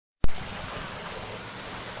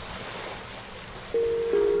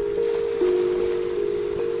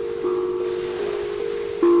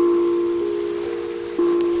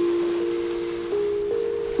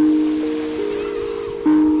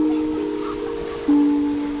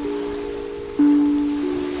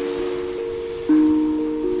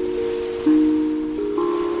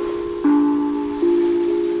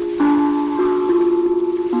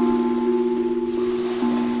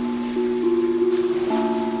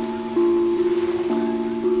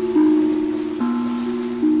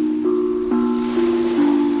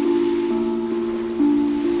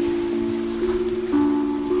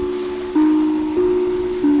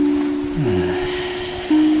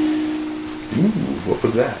what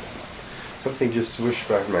was that? Something just swished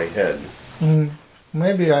by my head.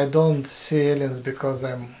 Maybe I don't see aliens because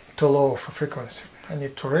I'm too low of a frequency. I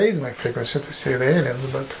need to raise my frequency to see the aliens,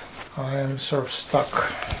 but I am sort of stuck,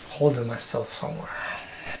 holding myself somewhere.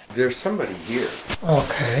 There's somebody here.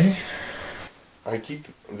 Okay.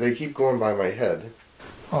 They keep going by my head.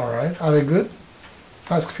 Alright, are they good?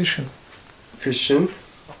 Ask Fishin. Fishin?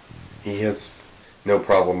 He has no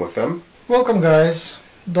problem with them. Welcome, guys.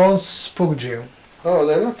 Don't spook Jim. Oh,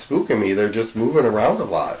 they're not spooking me, they're just moving around a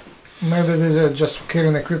lot. Maybe these are just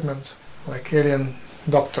carrying equipment, like alien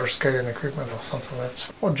doctors carrying equipment or something like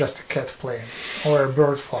that. Or just a cat playing, or a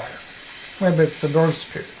bird flying. Maybe it's a bird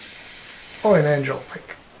spirit. Or an angel,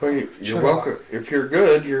 like. Well, you're welcome. If you're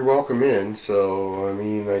good, you're welcome in. So, I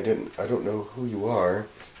mean, I don't know who you are.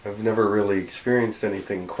 I've never really experienced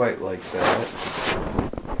anything quite like that.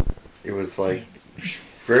 It was like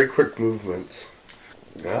very quick movements.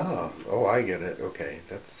 Oh, I get it. Okay,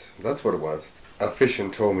 that's what it was. A Fishin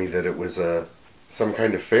told me that it was some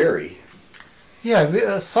kind of fairy. Yeah, it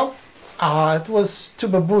was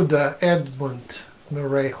Tubabuda Edmund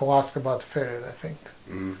Murray who asked about fairies, I think.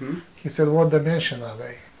 He said, "What dimension are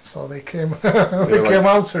they?" So they came, came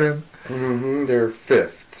answering. They're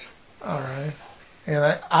fifth. All right,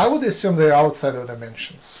 and I would assume they're outside of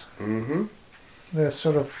dimensions. They're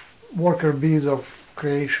sort of worker bees of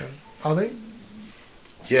creation. Are they?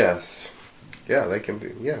 Yes. Yeah, they can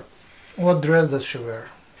be. Yeah. What dress does she wear?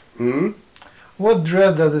 What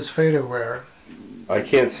dress does this fairy wear? I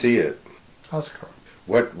can't see it. Ask her.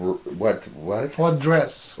 What? What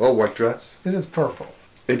dress? Oh, what dress? Is it purple?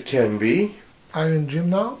 It can be. Are you in Jim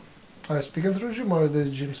now? Are you speaking through Jim, or is this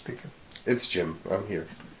Jim speaking? It's Jim. I'm here.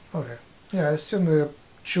 Okay. Yeah, I assume they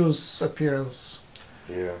choose appearance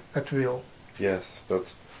at will. Yes,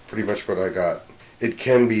 that's pretty much what I got. It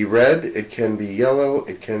can be red, it can be yellow,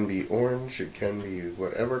 it can be orange, it can be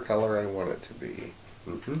whatever color I want it to be.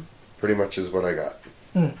 Pretty much is what I got.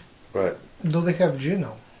 But do they have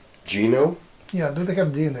genome? Geno? Yeah, do they have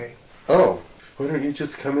DNA? Oh, why don't you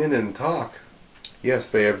just come in and talk?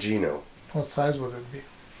 Yes, they have Geno. What size would it be?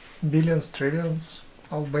 Billions, trillions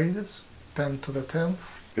of bases? 10 to the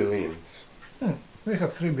 10th? Billions. We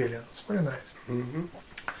have 3 billions. Very nice.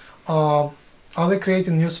 Are they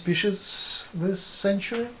creating new species this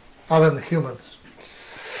century? Other than humans?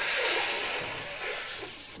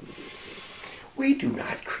 We do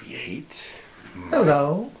not create.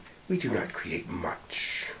 Hello. We do not create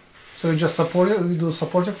much. So you just support it? You do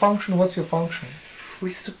supportive function? What's your function?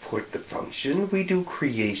 We support the function. We do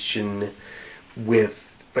creation with,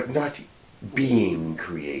 but not being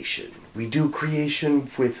creation. We do creation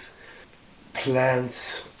with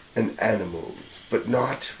plants and animals, but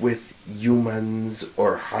not with humans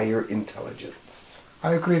or higher intelligence.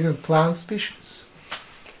 Are you creating plant species?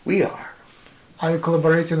 We are. Are you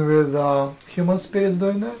collaborating with human spirits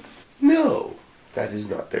doing that? No, that is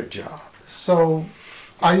not their job. So,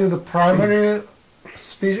 are you the primary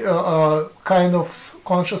kind of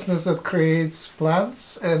consciousness that creates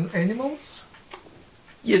plants and animals?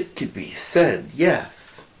 It could be said,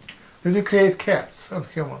 yes. Did you create cats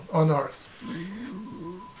on Earth?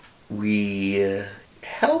 We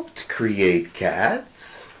helped create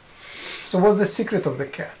cats. So what's the secret of the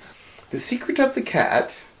cat? The secret of the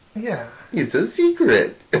cat? Yeah. It's a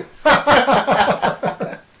secret.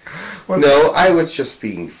 No, I was just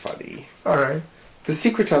being funny. All right. The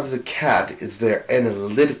secret of the cat is their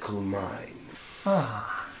analytical minds.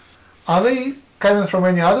 Are they coming from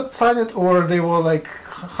any other planet, or they were like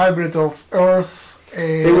hybrid of Earth?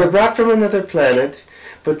 They were brought from another planet,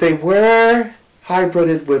 but they were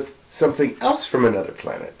hybrided with something else from another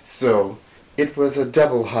planet. So it was a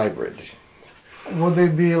double hybrid. Would they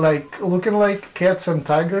be like looking like cats and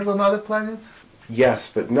tigers on other planets? Yes,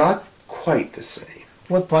 but not quite the same.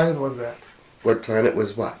 What planet was that? What planet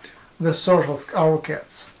was what? The source of our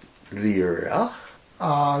cats. Lyra?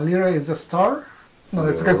 Lyra is a star? No,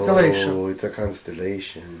 it's a constellation. Oh, it's a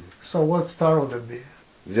constellation. So what star would it be?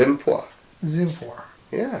 Zimpoa. Zimpoa.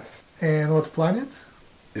 Yes. And what planet?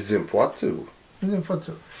 Zimpoa too. Zimpoa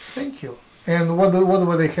too. Thank you. And what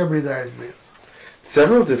were they hybridized with?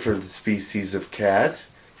 Several different species of cat,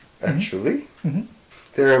 actually.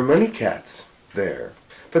 There are many cats there,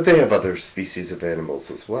 but they have other species of animals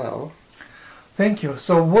as well. Thank you.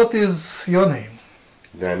 So what is your name?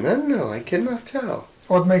 No, I cannot tell.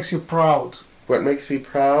 What makes you proud? What makes me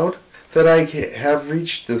proud? That I have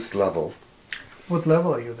reached this level. What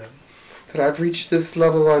level are you then? That I've reached this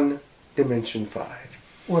level on Dimension 5.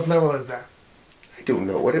 What level is that? I don't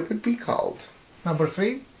know what it would be called. Number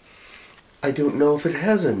 3? I don't know if it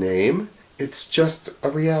has a name. It's just a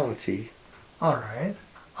reality. All right.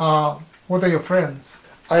 What are your friends?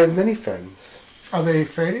 I have many friends. Are they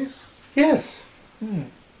fairies? Yes. Do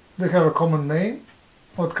they have a common name?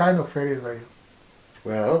 What kind of fairies are you?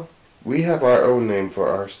 Well, we have our own name for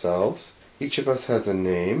ourselves. Each of us has a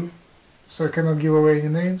name. So you cannot give away any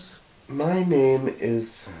names? My name is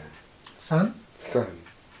Sun. Sun? Sun.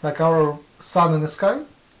 Like our sun in the sky?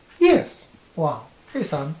 Yes. Wow. Hey,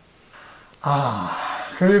 Sun.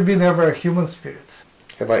 Have you been ever a human spirit?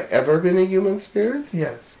 Have I ever been a human spirit?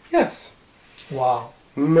 Yes. Yes. Wow.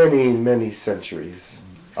 Many, many centuries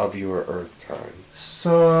of your Earth time.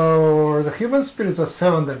 So the human spirits are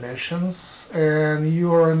 7 dimensions, and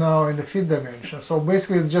you are now in the 5th dimension. So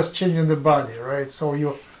basically it's just changing the body, right? So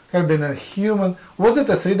you have been a human. Was it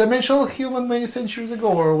a 3-dimensional human many centuries ago,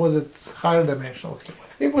 or was it higher dimensional human?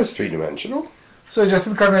 It was 3-dimensional. So you just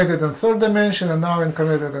incarnated in 3rd dimension and now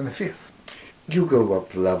incarnated in the 5th. You go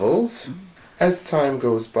up levels as time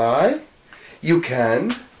goes by. You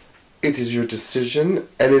can. It is your decision,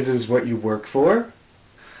 and it is what you work for.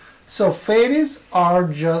 So fairies are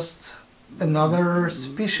just another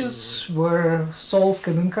species where souls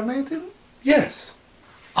can incarnate in? Yes.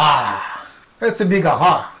 That's a big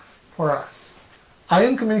aha for us. Are you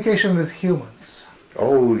in communication with humans?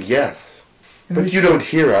 Oh, yes. In But which you way? don't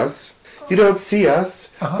hear us. You don't see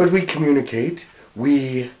us. Uh-huh. But we communicate.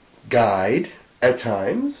 We guide at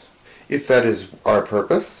times, if that is our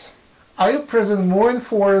purpose. Are you present more in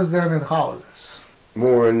forests than in houses?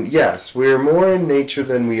 Yes, we're more in nature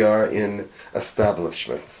than we are in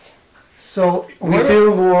establishments. So We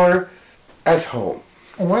feel more at home.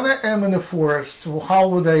 when I am in the forest, how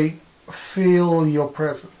would I feel your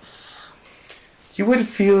presence? You would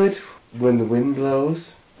feel it when the wind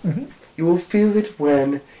blows. Mhm. You will feel it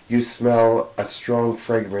when you smell a strong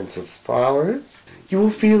fragrance of flowers. You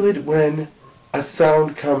will feel it when a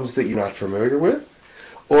sound comes that you're not familiar with,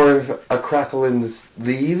 or if a crackle in the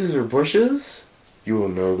leaves or bushes. You will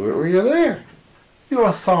know that you're there.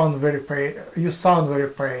 You sound very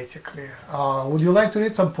poetically. Would you like to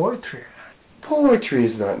read some poetry? Poetry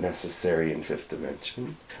is not necessary in 5th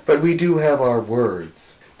dimension, but we do have our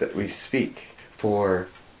words that we speak for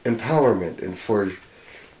empowerment and for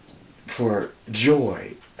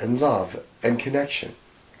joy and love and connection.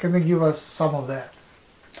 Can you give us some of that?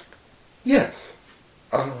 Yes.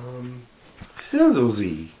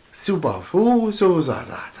 Senzozi, subafu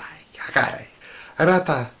sozazai, yagai,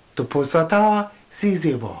 arata toposatawa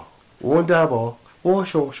sizebo, wondabo,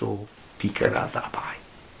 woshosho, tikaratabai.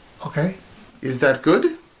 Okay. Is that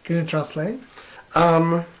good? Can you translate?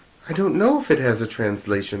 I don't know if it has a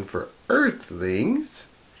translation for Earthlings.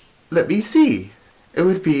 Let me see. It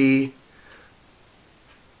would be...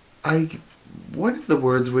 One of the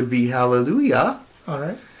words would be hallelujah. All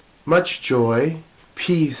right. Much joy,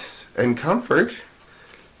 peace, and comfort.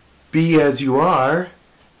 Be as you are,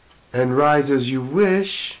 and rise as you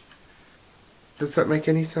wish. Does that make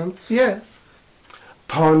any sense? Yes.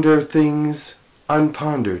 Ponder things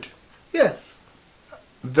unpondered. Yes.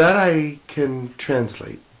 That I can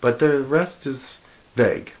translate, but the rest is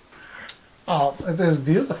vague. Oh, it is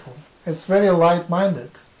beautiful. It's very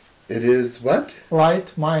light-minded. It is what?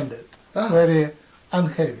 Light-minded. Very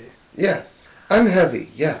unheavy. Yes. Unheavy,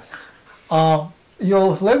 yes.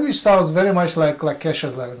 Your language sounds very much like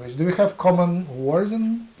Lakesha's language. Do we have common words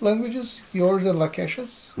in languages, yours and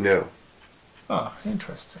Lakesha's? No.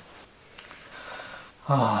 Interesting.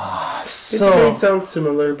 It may sound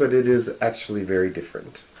similar, but it is actually very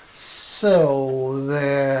different. So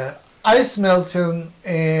the ice melting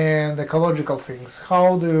and ecological things,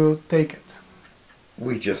 how do you take it?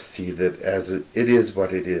 We just see that as it is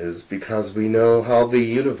what it is, because we know how the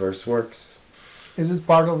universe works. Is it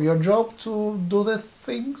part of your job to do the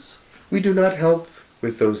things? We do not help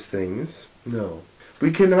with those things. No.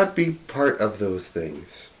 We cannot be part of those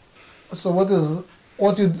things. So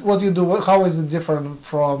what you do, how is it different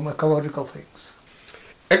from ecological things?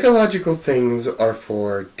 Ecological things are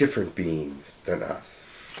for different beings than us.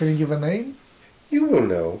 Can you give a name? You will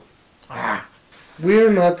know. We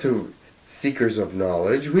are not seekers of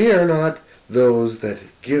knowledge. We are not those that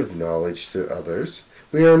give knowledge to others.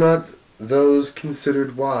 We are not those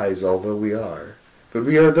considered wise, although we are. But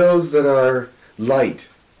we are those that are light,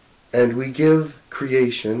 and we give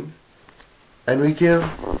creation, and we give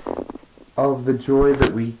of the joy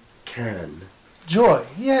that we can. Joy,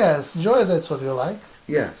 yes, joy, that's what you like.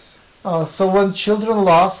 Yes. So when children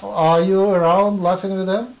laugh, are you around laughing with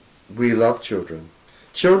them? We love children.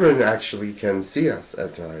 Children actually can see us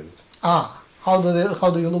at times. How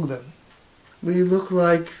do you look then? We look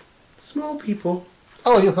like small people.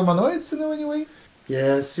 Oh, you humanoids in any way?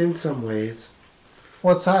 Yes, in some ways.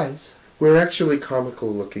 What size? We're actually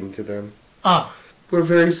comical looking to them. Ah. We're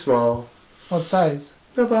very small. What size?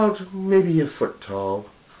 About maybe a foot tall.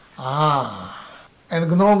 Ah.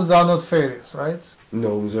 And gnomes are not fairies, right?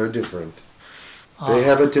 Gnomes are different. Ah. They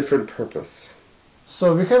have a different purpose.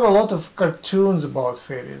 So we have a lot of cartoons about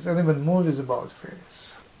fairies and even movies about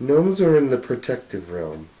fairies. Gnomes are in the protective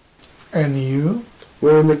realm. And you?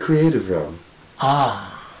 We're in the creative realm.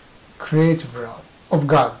 Ah. Creative realm. Of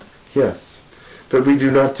God. Yes. But we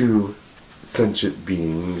do not do sentient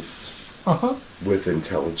beings Uh-huh. with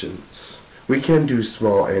intelligence. We can do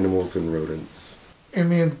small animals and rodents. You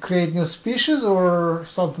mean create new species or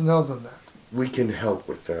something else than that? We can help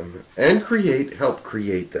with them and help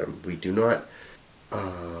create them. We do not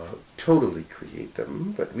totally create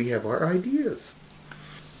them, but we have our ideas.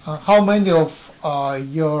 How many of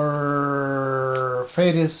your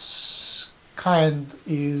fairies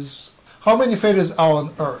how many fairies are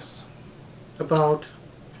on Earth? About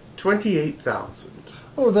 28,000.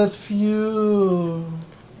 Oh, that's few.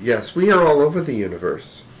 Yes, we are all over the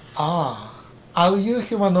universe. Ah. Are you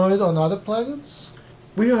humanoid on other planets?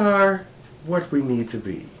 We are what we need to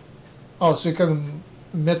be. Oh, so you can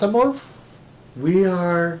metamorph? We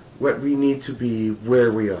are what we need to be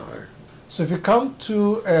where we are. So if you come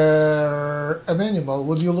to an animal,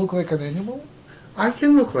 would you look like an animal? I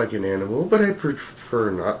can look like an animal, but I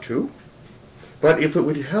prefer not to. But if it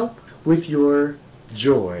would help with your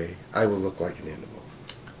joy, I will look like an animal.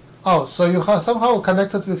 Oh, so you are somehow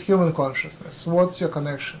connected with human consciousness. What's your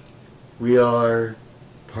connection? We are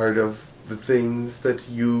part of the things that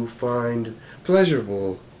you find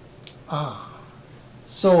pleasurable. Ah.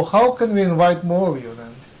 So how can we invite more of you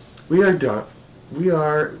then? We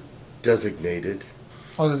are designated.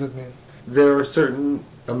 What does it mean? There are certain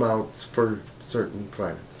amounts for certain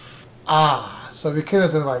planets. Ah, so we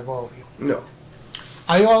cannot invite more of you. No,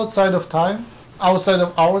 Are you outside of time? Outside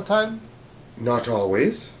of our time? not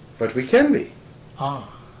always, but we can be. Ah,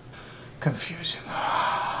 confusing.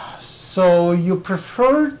 So you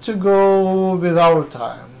prefer to go with our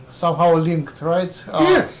time, somehow linked, right?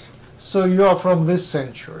 Yes. So you are from this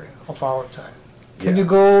century of our time. Can Yeah. you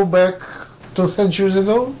go back 2 centuries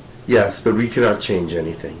ago? Yes, but we cannot change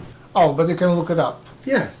anything. Oh, but you can look it up.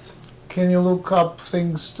 Yes, Can you look up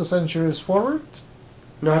things 2 centuries forward?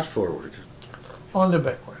 not forward. Only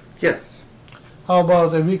backward. Yes, How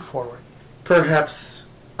about a week forward? perhaps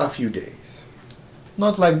a few days.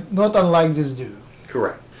 Not unlike this do.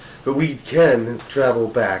 Correct. But we can travel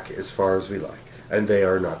back as far as we like, and they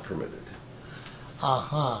are not permitted.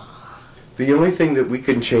 Aha. The only thing that we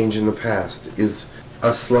can change in the past is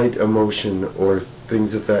a slight emotion or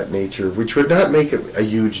things of that nature, which would not make a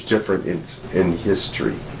huge difference in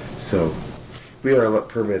history. So, we are not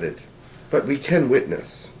permitted. But we can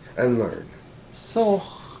witness and learn. So,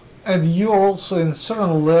 and you also in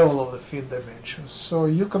certain level of the fifth dimension. So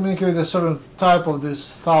you communicate with a certain type of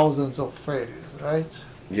these thousands of fairies, right?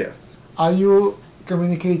 Yes. Are you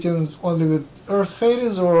communicating only with Earth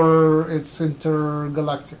fairies or it's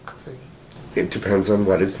intergalactic thing? It depends on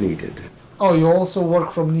what is needed. Oh, you also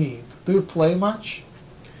work from need. Do you play much?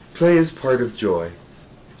 Play is part of joy.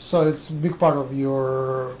 So it's a big part of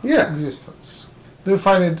your Yes. existence. Do you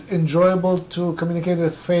find it enjoyable to communicate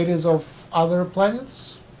with fairies of other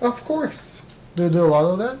planets? Of course. Do you do a lot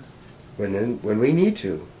of that? When we need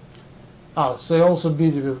to. Oh, so you're also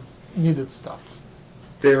busy with needed stuff.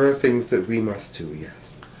 There are things that we must do, yes.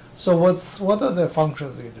 So what are the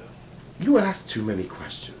functions you do? You ask too many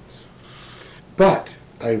questions. But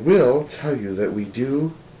I will tell you that we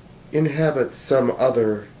do inhabit some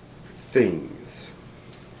other things.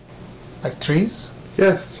 Like trees?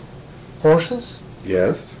 Yes. Horses?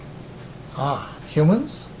 Yes. Ah,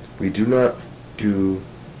 humans? We do not do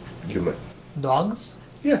human. Dogs?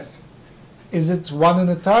 Yes. Is it one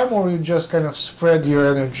at a time or you just kind of spread your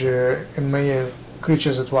energy in many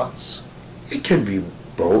creatures at once? It can be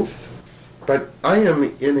both. But I am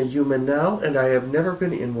in a human now, and I have never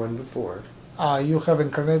been in one before. Ah, you have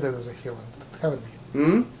incarnated as a human, haven't you?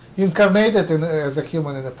 Hmm? You incarnated as a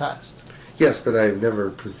human in the past. Yes, but I have never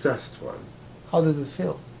possessed one. How does it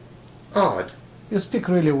feel? Odd. You speak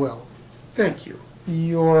really well. Thank you.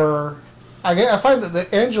 I find that the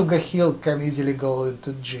angel Yahyel can easily go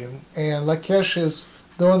into gym, and Lakesh is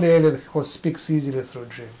the only alien who speaks easily through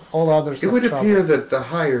gym. All others It have would trouble. appear that the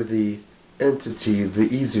higher the entity, the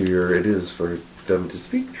easier it is for them to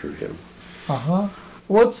speak through him. Uh-huh.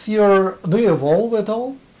 Do you evolve at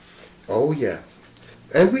all? Oh, yes.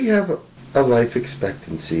 And we have a life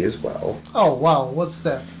expectancy as well. Oh, wow, what's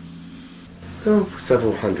that? Oh,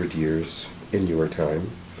 several hundred years in your time.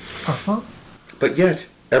 Uh-huh. But yet,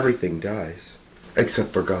 everything dies,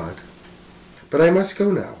 except for God. But I must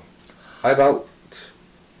go now. I've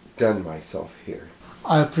outdone myself here.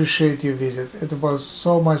 I appreciate your visit. It was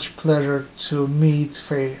so much pleasure to meet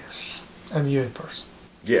fairies and you in person.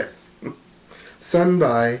 Yes. Sun,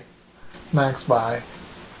 bye. Thanks, bye.